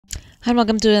Hi and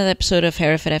welcome to another episode of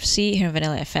Hereford FC here on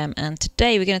Vanilla FM, and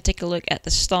today we're going to take a look at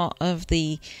the start of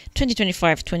the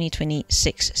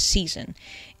 2025-2026 season.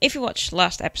 If you watched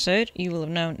last episode, you will have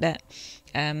known that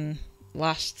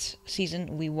last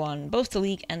season we won both the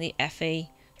league and the FA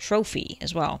trophy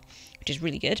as well, which is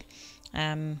really good.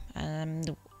 And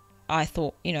I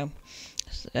thought,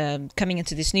 coming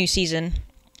into this new season,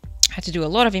 I had to do a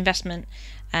lot of investment,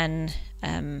 and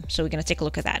so we're going to take a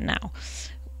look at that now.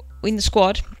 In the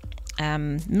squad,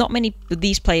 not many of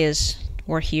these players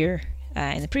were here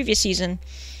in the previous season,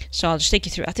 so I'll take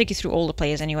you through all the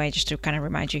players anyway, just to kind of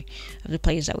remind you of the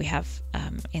players that we have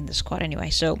in the squad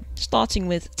anyway. So starting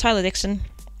with Tyler Dixon,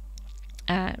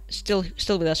 still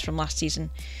with us from last season.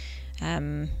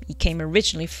 He came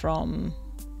originally from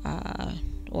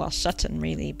Sutton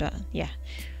really, but yeah,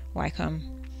 Wycombe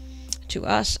to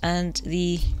us. And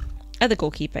the other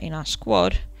goalkeeper in our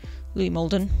squad, Louis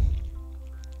Molden,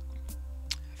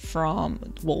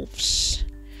 from Wolves.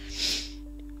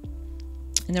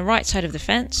 In the right side of the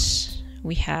fence,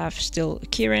 we have still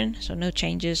Kieran, so no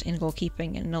changes in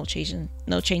goalkeeping, and no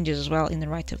changes as well in the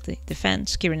right of the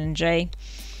defense. Kieran and Jay,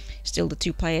 still the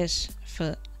two players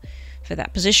for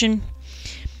that position.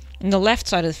 In the left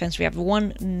side of the fence, we have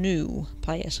one new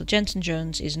player. So Jensen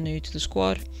Jones is new to the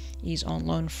squad. He's on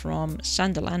loan from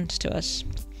Sunderland to us.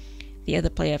 The other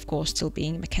player, of course, still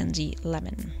being Mackenzie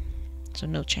Lemon. So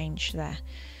no change there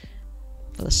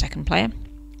for the second player.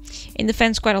 In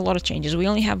defence, quite a lot of changes. We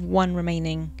only have one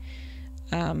remaining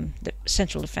the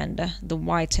central defender, the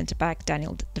wide centre-back,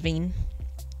 Daniel Devine.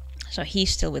 So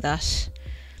he's still with us.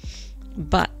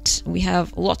 But we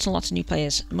have lots and lots of new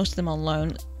players, most of them on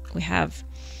loan. We have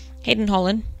Hayden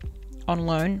Holland on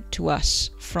loan to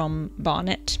us from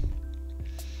Barnet.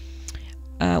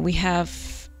 We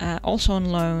have also on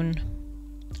loan,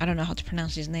 I don't know how to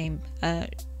pronounce his name,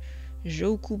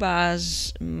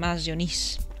 Jokubas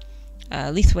Mazionis,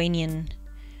 Lithuanian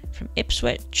from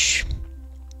Ipswich.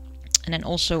 And then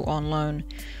also on loan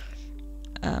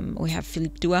we have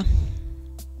Philippe Dua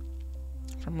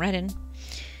from Reading.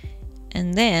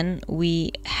 And then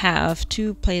we have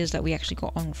two players that we actually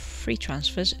got on free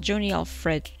transfers. Joni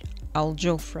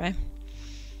Aljofre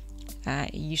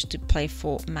used to play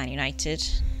for Man United,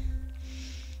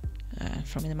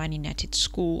 from the Man United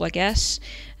school, I guess.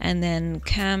 And then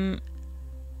Cam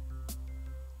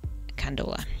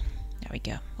Candola, there we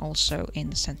go, also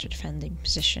in the centre defending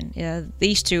position.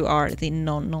 These two are the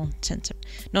non-nonsense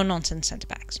centre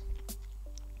backs.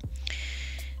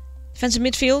 Defensive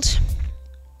midfield,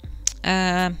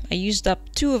 I used up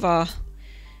two of our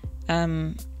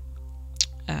foreign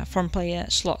player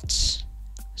slots,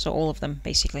 so all of them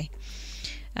basically.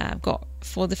 I've got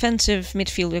for defensive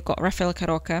midfield, we've got Rafael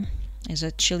Caroca. He's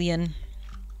a Chilean.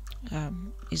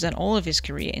 He's done all of his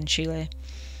career in Chile,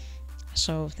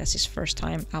 so that's his first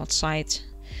time outside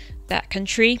that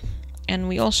country. And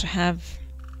we also have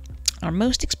our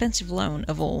most expensive loan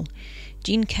of all,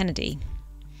 Gene Kennedy,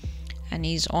 and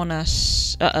he's on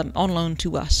loan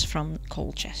to us from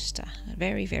Colchester. A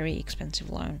very, very expensive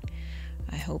loan.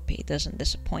 I hope he doesn't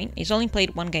disappoint. He's only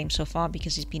played one game so far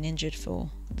because he's been injured for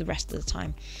the rest of the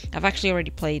time. I've actually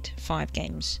already played 5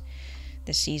 games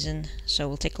this season, so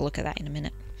we'll take a look at that in a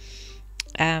minute.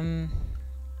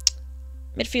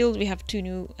 Midfield, we have two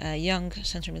new young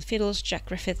central midfielders, Jack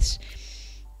Griffiths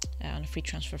on a free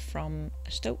transfer from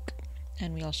Stoke,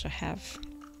 and we also have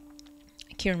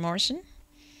Kieran Morrison,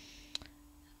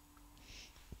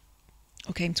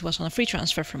 who came to us on a free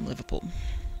transfer from Liverpool.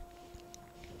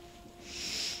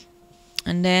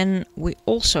 And then we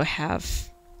also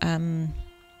have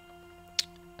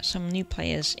some new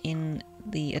players in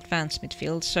the advanced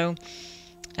midfield. So,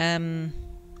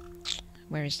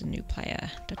 where is the new player?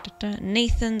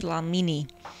 Nathan Lamini,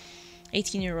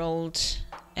 18-year-old,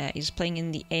 is playing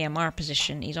in the AMR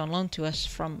position. He's on loan to us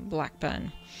from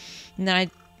Blackburn. And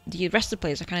then the rest of the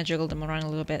players, I kind of juggled them around a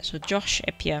little bit. So Josh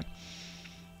Epia,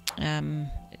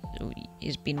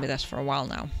 he's been with us for a while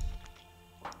now,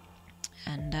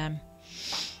 and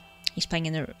he's playing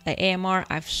in the AMR.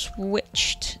 I've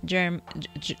switched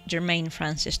Jermaine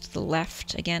Francis to the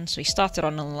left again, so he started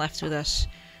on the left with us,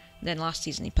 then last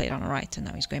season he played on the right, and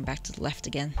now he's going back to the left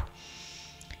again.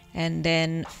 And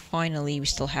then finally we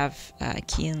still have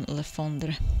Kian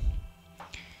Lefondre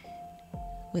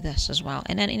with us as well.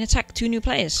 And then in attack, two new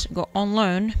players. We've got on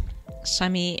loan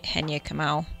Sami Henya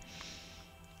Kamal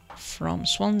from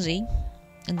Swansea,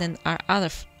 and then our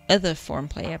other foreign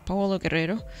player, Paolo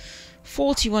Guerrero,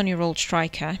 41-year-old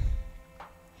striker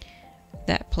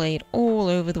that played all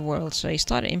over the world. So he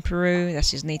started in Peru,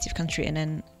 that's his native country, and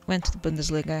then went to the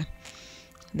Bundesliga,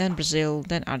 then Brazil,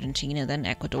 then Argentina, then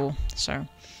Ecuador. So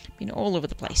been all over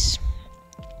the place.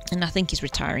 And I think he's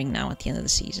retiring now at the end of the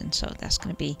season, so that's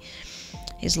going to be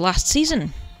his last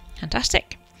season.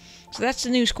 Fantastic. So that's the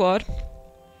new squad.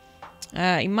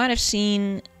 You might have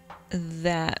seen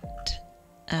that,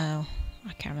 I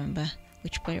can't remember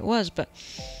which player it was, but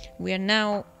we are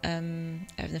now an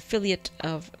affiliate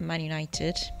of Man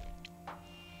United.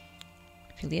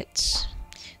 Affiliates.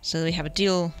 So we have a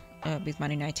deal with Man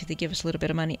United. They give us a little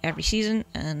bit of money every season,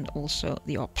 and also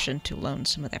the option to loan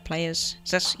some of their players.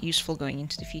 So that's useful going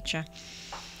into the future.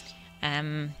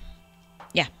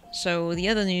 Yeah, so the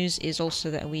other news is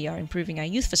also that we are improving our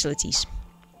youth facilities.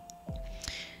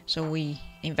 So we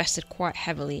invested quite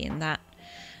heavily in that,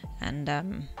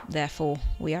 and therefore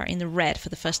we are in the red for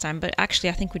the first time. But actually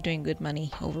I think we're doing good money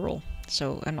overall,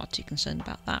 so I'm not too concerned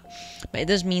about that. But it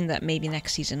does mean that maybe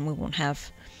next season we won't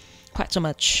have quite so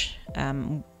much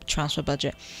transfer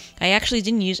budget. I actually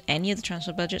didn't use any of the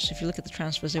transfer budgets. So if you look at the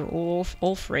transfers, they were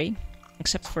all free,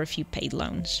 except for a few paid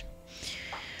loans.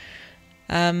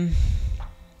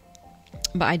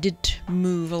 But I did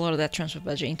move a lot of that transfer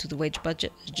budget into the wage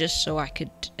budget, just so I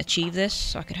could achieve this,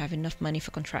 so I could have enough money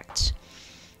for contracts.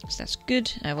 So that's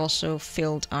good. I've also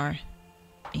filled our,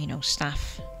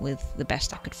 staff with the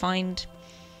best I could find.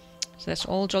 So that's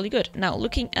all jolly good. Now,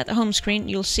 looking at the home screen,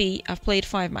 you'll see I've played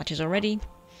 5 matches already,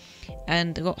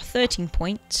 and I got 13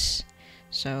 points.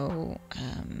 So,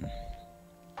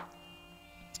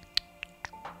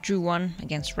 drew 1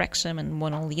 against Wrexham and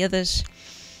won all the others.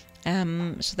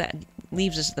 So that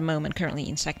leaves us at the moment currently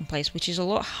in 2nd place, which is a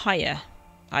lot higher.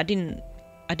 I didn't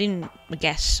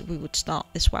guess we would start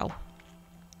this well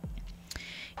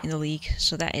in the league,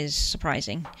 so that is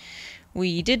surprising.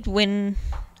 We did win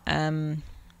our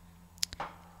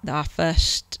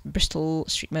first Bristol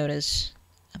Street Motors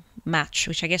match,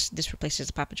 which I guess this replaces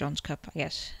the Papa John's Cup,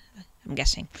 I'm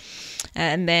guessing.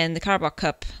 And then the Carabao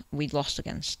Cup we lost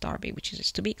against Derby, which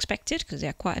is to be expected because they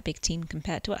are quite a big team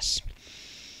compared to us.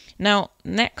 Now,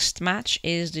 next match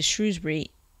is the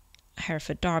Shrewsbury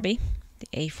Hereford Derby, the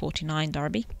A49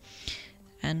 Derby,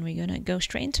 and we're going to go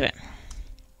straight into it.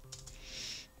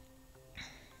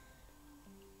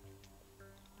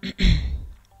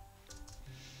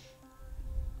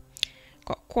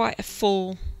 Got quite a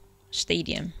full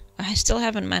stadium. I still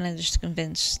haven't managed to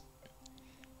convince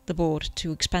the board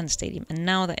to expand the stadium, and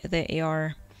now that they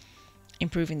are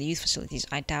improving the youth facilities,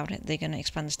 I doubt it they're going to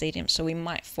expand the stadium, so we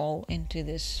might fall into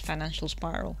this financial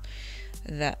spiral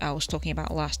that I was talking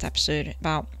about last episode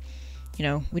about,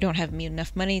 we don't have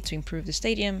enough money to improve the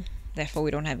stadium, therefore we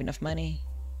don't have enough money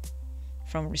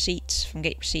from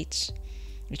gate receipts,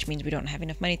 which means we don't have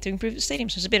enough money to improve the stadium.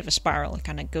 So it's a bit of a spiral. It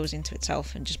kind of goes into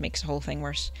itself and just makes the whole thing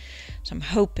worse. So I'm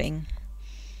hoping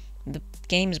the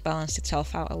game's balanced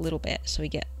itself out a little bit, so we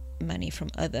get money from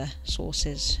other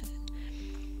sources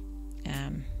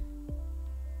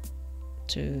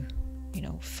to,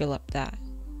 fill up that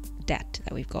debt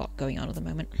that we've got going on at the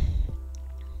moment.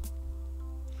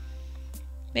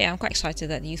 But yeah, I'm quite excited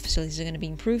that the youth facilities are going to be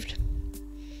improved.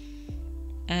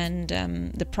 And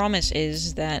the promise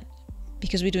is that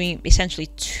because we're doing essentially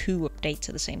 2 updates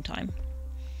at the same time,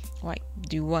 like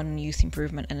do one youth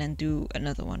improvement and then do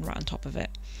another one right on top of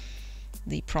it,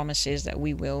 the promise is that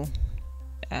we will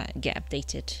get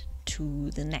updated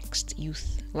to the next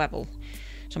youth level.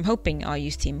 So I'm hoping our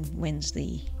youth team wins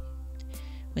the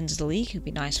league. It would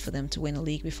be nice for them to win the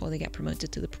league before they get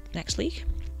promoted to the next league.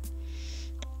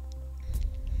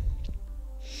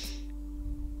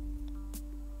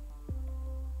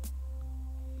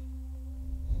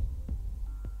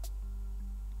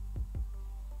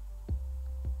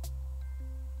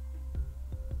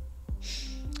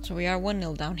 So we are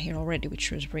 1-0 down here already with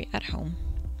Shrewsbury at home.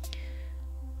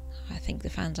 I think the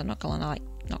fans are not gonna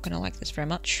like this very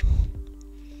much.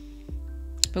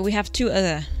 But we have 2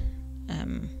 other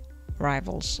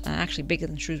rivals, actually bigger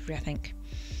than Shrewsbury, I think.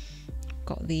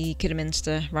 Got the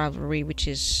Kidderminster rivalry, which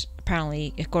is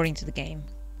apparently, according to the game,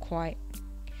 quite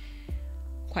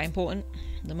important,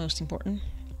 the most important.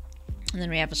 And then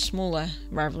we have a smaller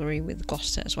rivalry with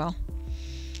Gloucester as well.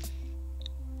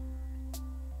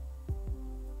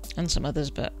 And some others,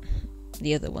 but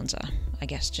the other ones are, I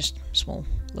guess, just small,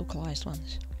 localized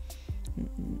ones.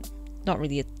 Not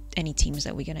really any teams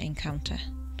that we're going to encounter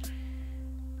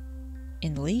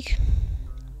in the league,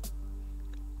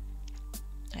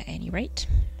 at any rate.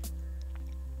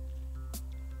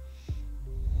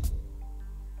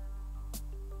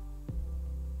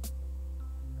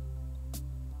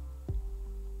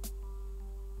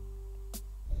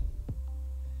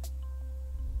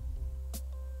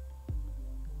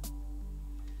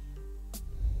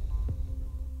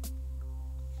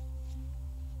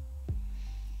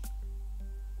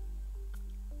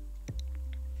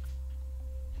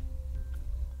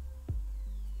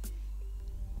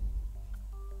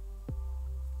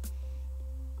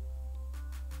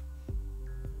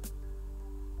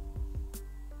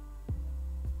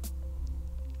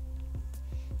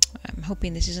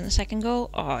 hoping this isn't the second goal.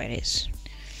 Oh, it is.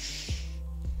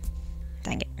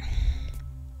 Dang it.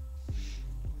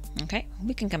 Okay,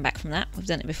 we can come back from that. We've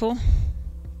done it before.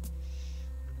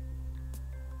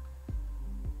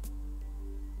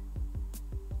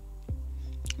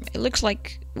 It looks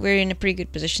like we're in a pretty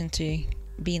good position to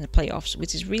be in the playoffs,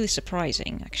 which is really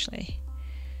surprising, actually.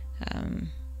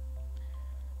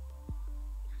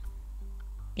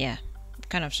 Yeah,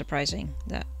 kind of surprising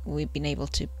that we've been able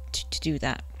to do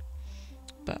that.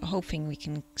 But hoping we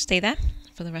can stay there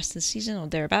for the rest of the season or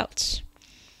thereabouts.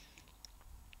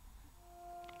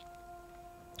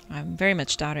 I very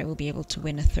much doubt I will be able to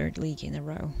win a third league in a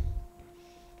row.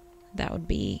 That would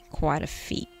be quite a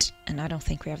feat, and I don't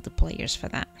think we have the players for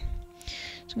that.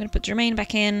 So I'm going to put Jermaine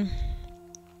back in.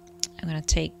 I'm going to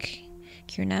take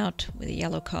Kieran out with a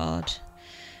yellow card.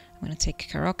 I'm going to take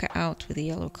Karoka out with a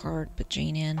yellow card, put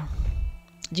Jean in.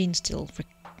 Jean's still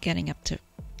getting up to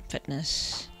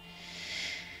fitness.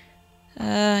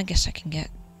 I guess I can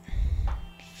get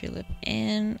Philip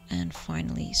in, and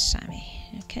finally Sammy.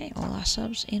 Okay, all our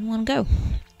subs in one go.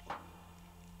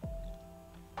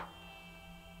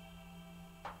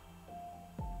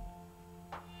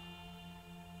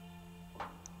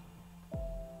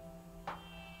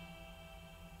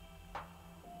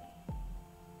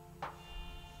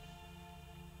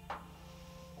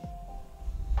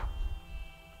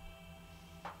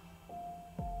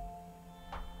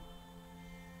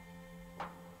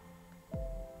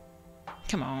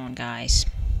 Come on, guys.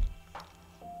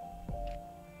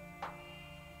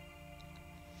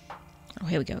 Oh,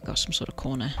 here we go. Got some sort of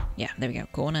corner. Yeah, there we go.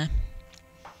 Corner.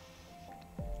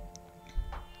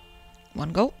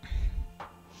 1 goal.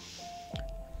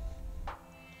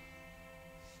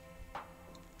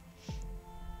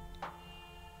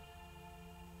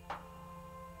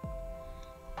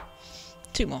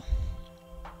 Two more.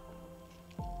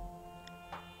 I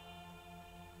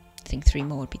think 3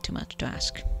 more would be too much to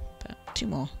ask. 2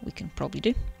 more we can probably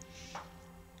do.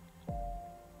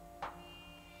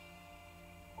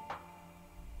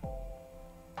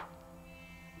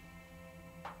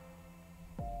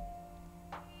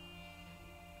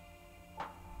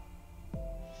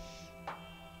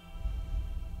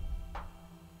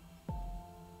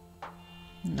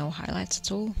 No highlights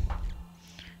at all.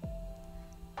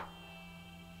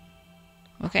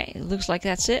 Okay, it looks like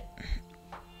that's it.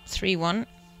 3-1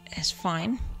 is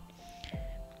fine.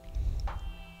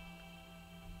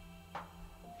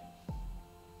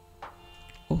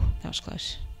 Oh, that was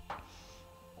close.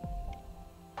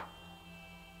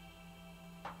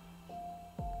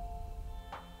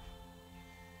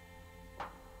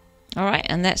 Alright,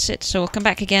 and that's it. So we'll come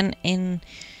back again in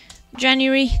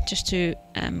January just to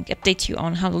update you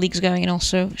on how the league's going and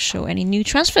also show any new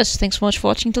transfers. Thanks so much for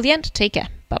watching till the end. Take care.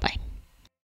 Bye-bye.